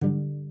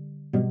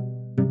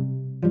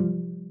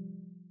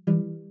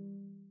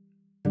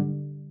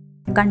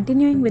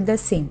Continuing with the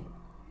same.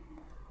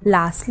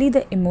 Lastly,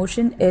 the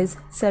emotion is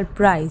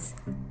surprise.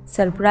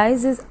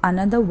 Surprise is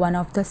another one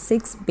of the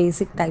 6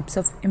 basic types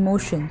of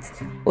emotions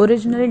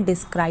originally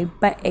described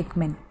by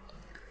Ekman.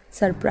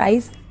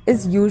 Surprise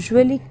is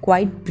usually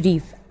quite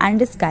brief and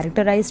is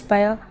characterized by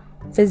a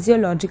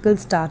physiological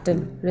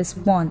startle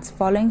response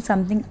following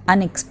something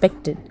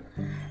unexpected.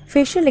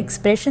 Facial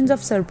expressions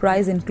of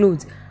surprise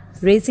includes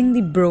raising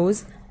the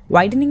brows,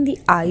 widening the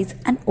eyes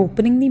and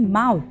opening the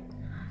mouth.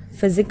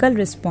 Physical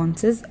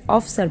responses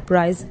of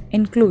surprise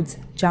includes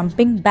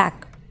jumping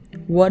back.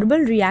 Verbal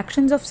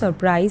reactions of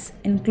surprise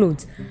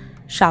includes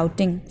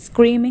shouting,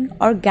 screaming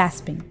or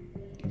gasping.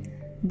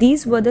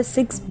 These were the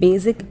 6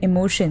 basic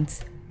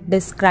emotions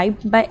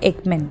described by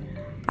Ekman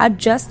are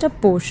just a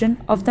portion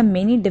of the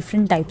many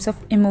different types of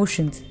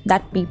emotions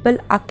that people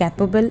are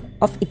capable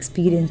of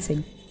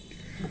experiencing.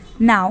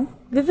 Now,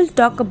 we will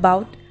talk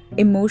about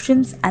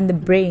emotions and the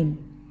brain.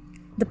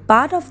 The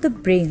part of the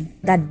brain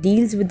that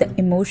deals with the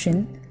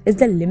emotion is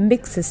the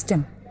limbic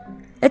system.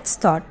 It's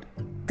thought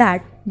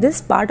that this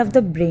part of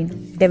the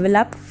brain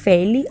developed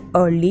fairly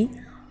early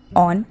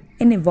on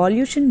in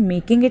evolution,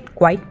 making it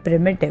quite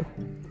primitive.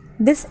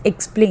 This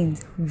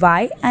explains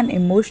why an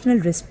emotional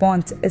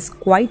response is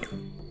quite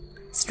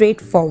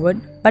straightforward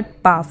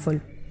but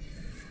powerful.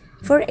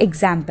 For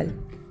example,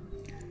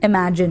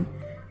 imagine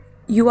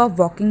you are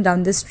walking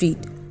down the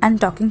street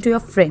and talking to your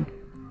friend,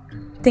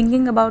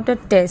 thinking about a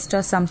test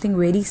or something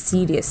very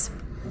serious.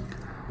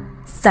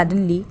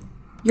 Suddenly,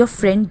 your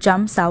friend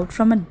jumps out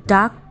from a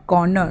dark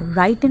corner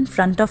right in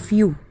front of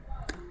you,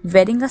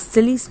 wearing a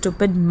silly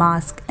stupid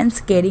mask and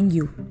scaring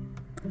you.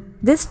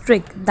 This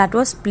trick that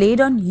was played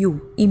on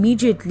you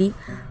immediately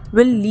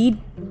will lead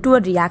to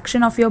a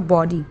reaction of your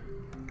body.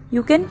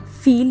 You can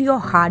feel your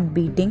heart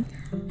beating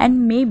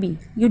and maybe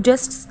you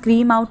just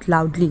scream out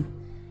loudly.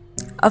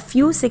 A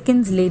few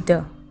seconds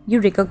later,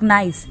 you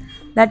recognize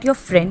that your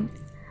friend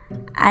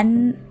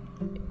and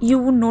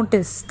you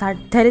notice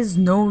that there is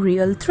no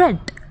real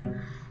threat.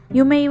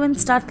 You may even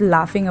start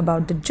laughing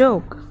about the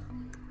joke.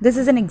 This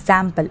is an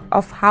example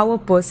of how a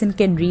person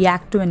can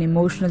react to an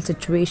emotional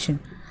situation.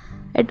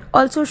 It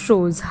also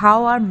shows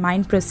how our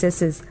mind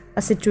processes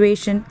a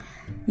situation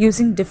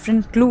using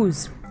different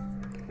clues.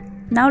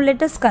 Now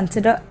let us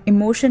consider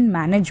emotion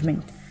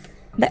management.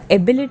 The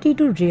ability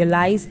to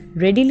realize,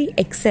 readily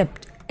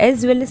accept,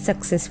 as well as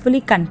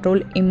successfully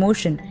control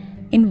emotion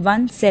in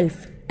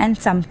oneself and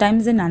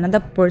sometimes in another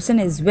person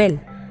as well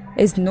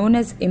is known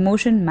as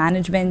emotion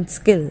management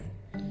skill.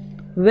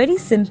 Very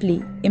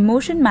simply,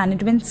 emotion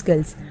management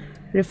skills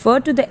refer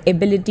to the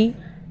ability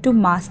to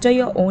master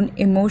your own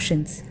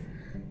emotions.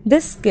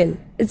 This skill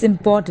is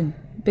important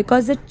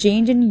because the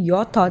change in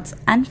your thoughts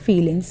and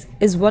feelings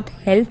is what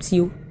helps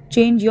you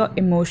change your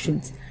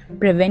emotions,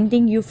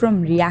 preventing you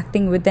from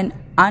reacting with an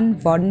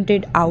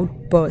unwarranted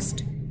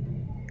outburst.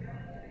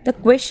 The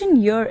question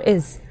here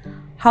is,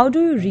 how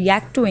do you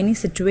react to any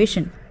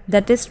situation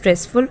that is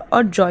stressful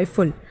or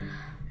joyful?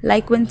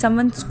 Like when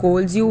someone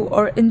scolds you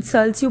or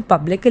insults you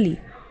publicly,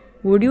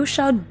 would you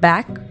shout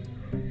back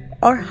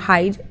or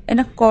hide in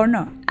a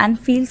corner and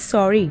feel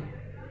sorry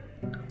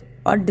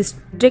or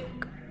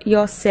distract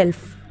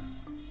yourself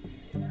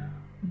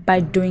by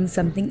doing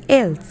something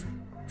else?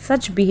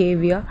 Such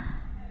behavior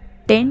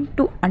tend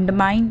to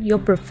undermine your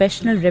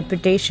professional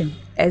reputation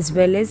as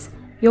well as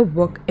your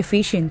work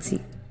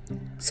efficiency.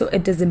 So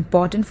it is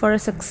important for a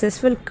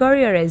successful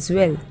career as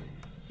well.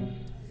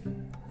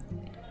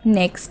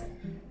 Next,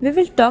 we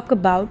will talk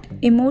about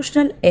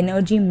emotional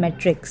energy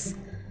metrics.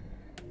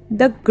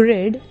 The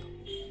grid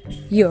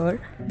here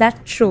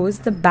that shows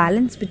the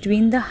balance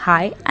between the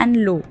high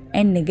and low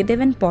and negative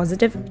and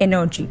positive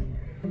energy.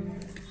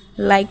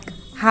 Like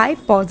high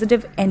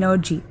positive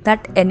energy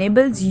that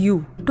enables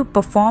you to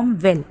perform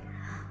well,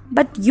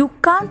 but you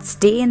can't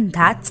stay in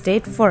that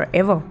state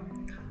forever.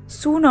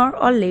 Sooner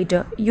or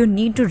later, you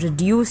need to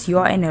reduce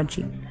your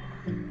energy.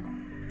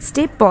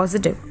 Stay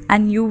positive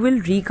and you will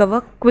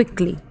recover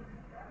quickly.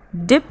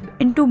 Dip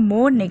into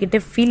more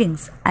negative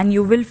feelings and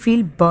you will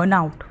feel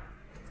burnout.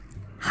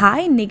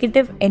 High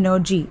negative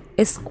energy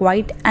is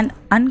quite an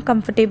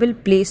uncomfortable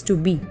place to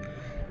be.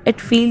 It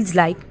feels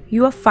like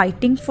you are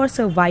fighting for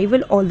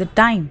survival all the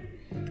time.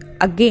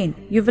 Again,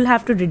 you will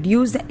have to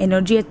reduce the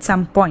energy at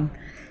some point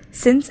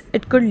since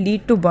it could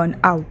lead to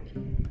burnout.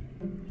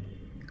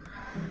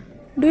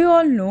 Do you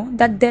all know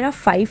that there are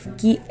 5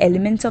 key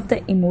elements of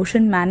the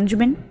emotion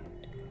management?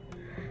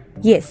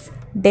 Yes,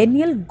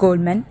 Daniel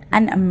Goleman,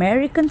 an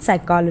American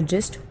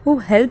psychologist who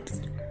helped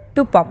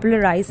to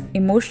popularize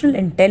emotional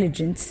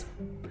intelligence.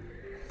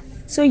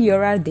 So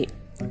here are they.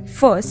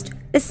 First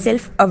is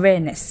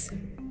self-awareness.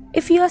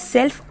 If you are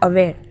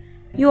self-aware,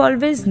 you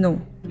always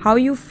know how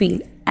you feel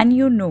and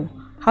you know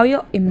how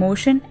your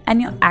emotion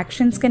and your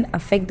actions can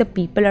affect the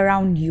people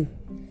around you.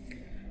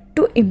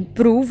 To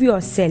improve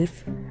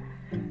yourself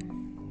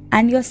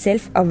and your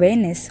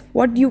self-awareness,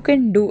 what you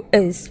can do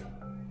is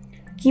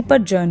keep a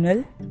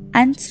journal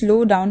and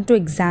slow down to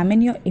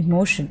examine your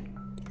emotion.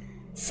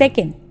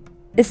 Second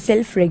is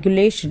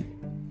self-regulation.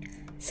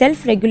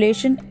 Self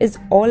regulation is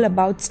all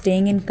about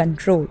staying in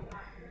control.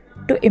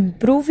 To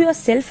improve your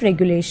self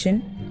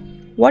regulation,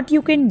 what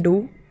you can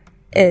do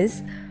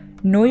is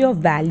know your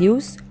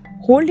values,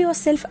 hold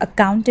yourself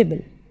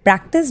accountable,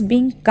 practice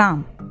being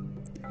calm.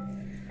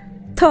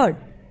 Third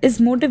is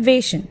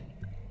motivation.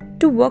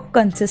 To work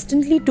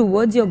consistently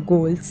towards your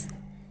goals,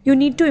 you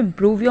need to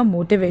improve your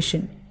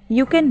motivation.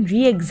 You can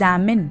re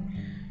examine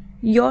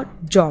your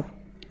job.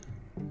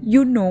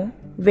 You know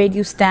where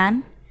you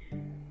stand.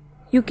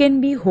 You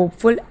can be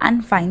hopeful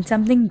and find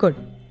something good.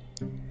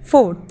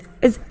 Fourth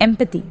is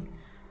empathy.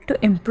 To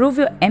improve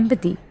your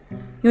empathy,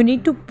 you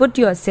need to put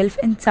yourself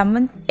in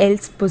someone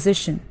else's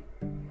position.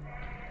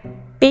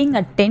 Paying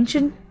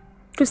attention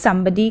to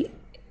somebody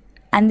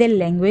and their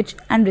language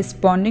and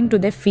responding to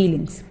their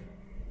feelings.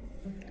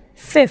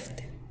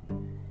 Fifth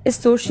is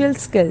social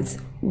skills.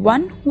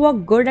 One who are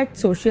good at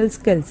social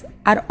skills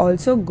are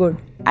also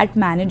good at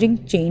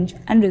managing change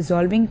and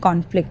resolving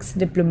conflicts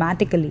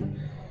diplomatically.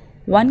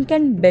 One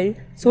can build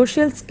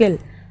social skill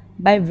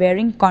by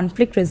wearing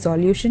conflict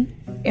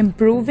resolution,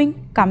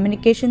 improving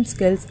communication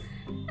skills,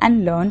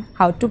 and learn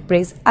how to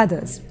praise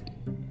others.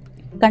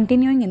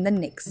 Continuing in the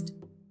next.